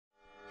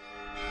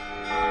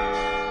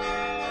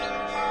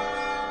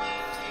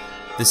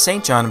The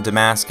St. John of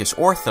Damascus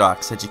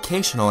Orthodox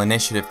Educational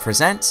Initiative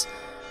presents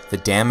the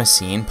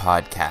Damascene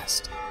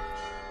Podcast.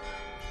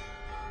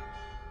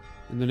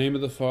 In the name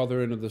of the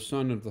Father, and of the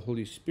Son, and of the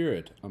Holy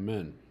Spirit.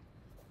 Amen.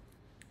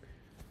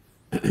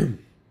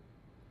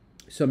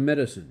 Some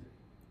medicine.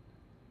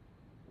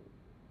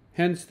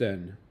 Hence,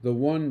 then, the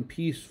one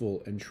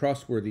peaceful and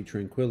trustworthy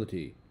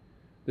tranquility.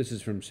 This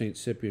is from St.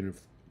 Cyprian of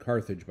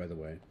Carthage, by the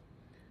way.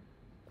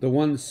 The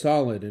one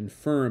solid and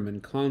firm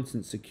and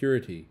constant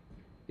security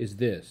is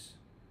this: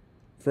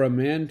 for a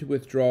man to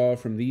withdraw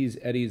from these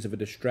eddies of a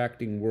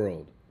distracting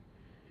world,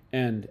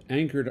 and,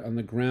 anchored on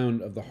the ground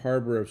of the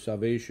harbor of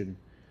salvation,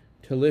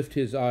 to lift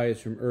his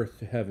eyes from earth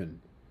to heaven,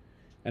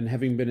 and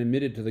having been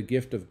admitted to the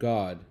gift of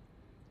God,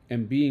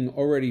 and being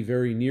already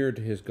very near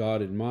to his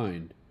God in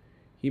mind,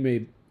 he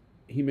may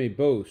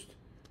boast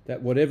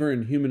that whatever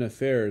in human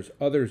affairs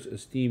others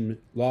esteem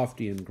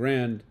lofty and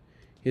grand,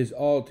 lies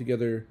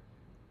altogether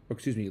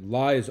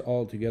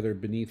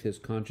beneath his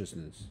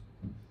consciousness.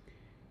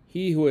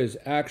 He who is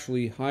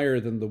actually higher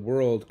than the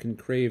world can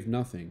crave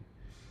nothing,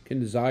 can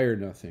desire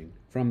nothing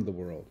from the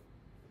world.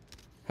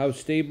 How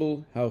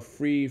stable, how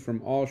free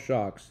from all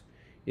shocks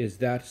is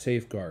that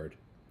safeguard!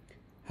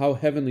 How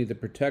heavenly the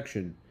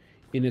protection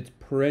in its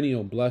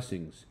perennial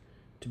blessings,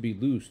 to be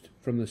loosed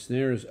from the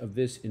snares of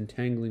this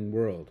entangling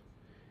world,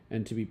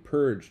 and to be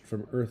purged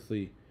from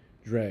earthly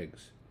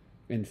dregs,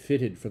 and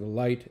fitted for the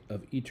light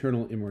of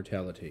eternal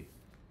immortality.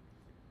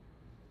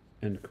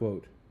 End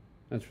quote.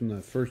 That's from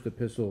the first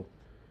epistle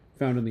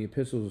found in the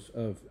Epistles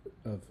of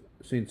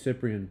St.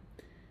 Cyprian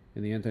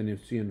in the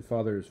Ante-Nicene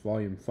Fathers,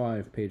 Volume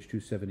 5, page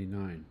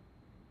 279.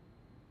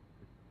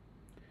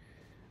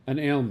 An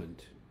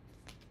ailment.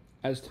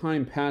 As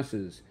time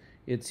passes,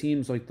 it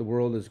seems like the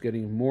world is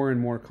getting more and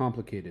more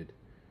complicated,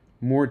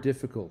 more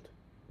difficult,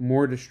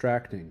 more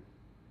distracting.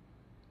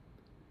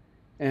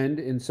 And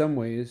in some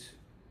ways,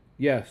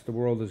 yes, the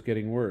world is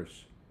getting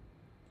worse.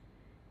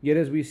 Yet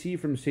as we see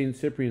from St.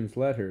 Cyprian's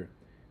letter,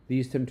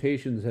 these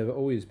temptations have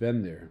always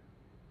been there.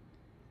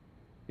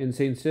 In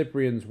St.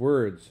 Cyprian's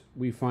words,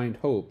 we find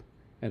hope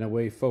and a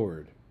way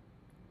forward.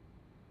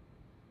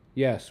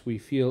 Yes, we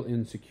feel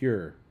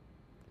insecure.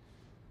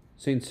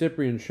 St.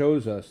 Cyprian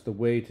shows us the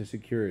way to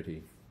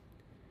security.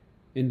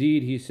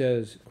 Indeed, he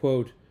says,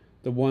 quote,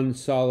 "The one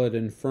solid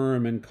and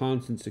firm and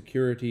constant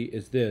security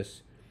is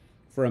this,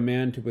 for a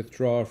man to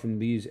withdraw from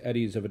these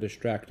eddies of a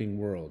distracting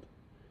world,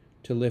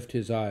 to lift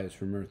his eyes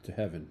from earth to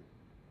heaven."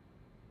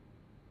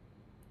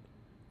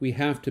 We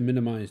have to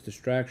minimize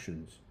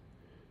distractions,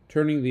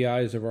 turning the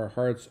eyes of our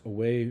hearts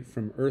away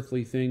from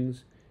earthly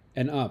things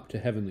and up to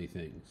heavenly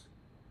things.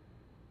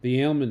 The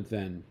ailment,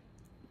 then,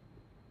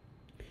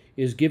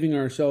 is giving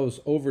ourselves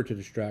over to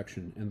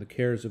distraction and the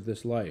cares of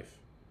this life.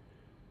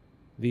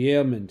 The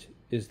ailment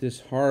is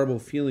this horrible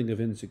feeling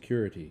of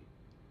insecurity.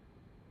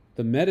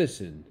 The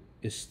medicine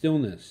is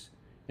stillness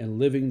and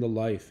living the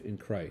life in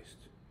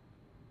Christ.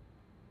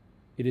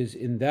 It is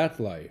in that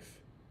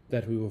life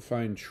that we will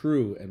find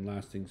true and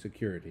lasting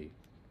security.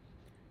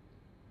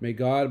 May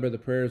God, by the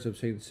prayers of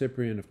St.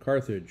 Cyprian of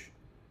Carthage,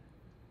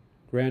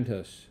 grant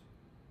us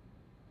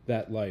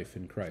that life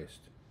in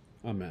Christ.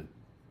 Amen.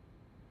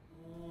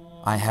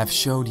 I have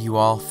showed you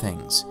all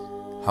things,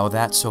 how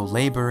that so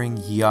laboring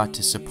ye ought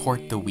to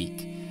support the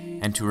weak,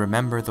 and to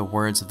remember the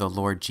words of the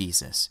Lord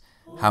Jesus,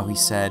 how he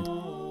said,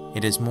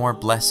 "It is more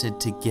blessed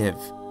to give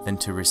than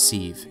to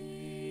receive."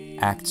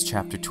 Acts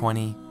chapter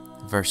 20,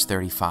 verse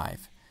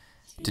 35.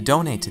 To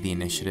donate to the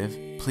initiative,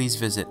 please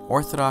visit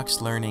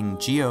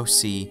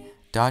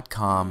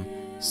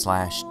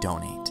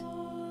orthodoxlearninggoc.com/donate.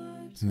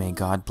 May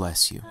God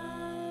bless you.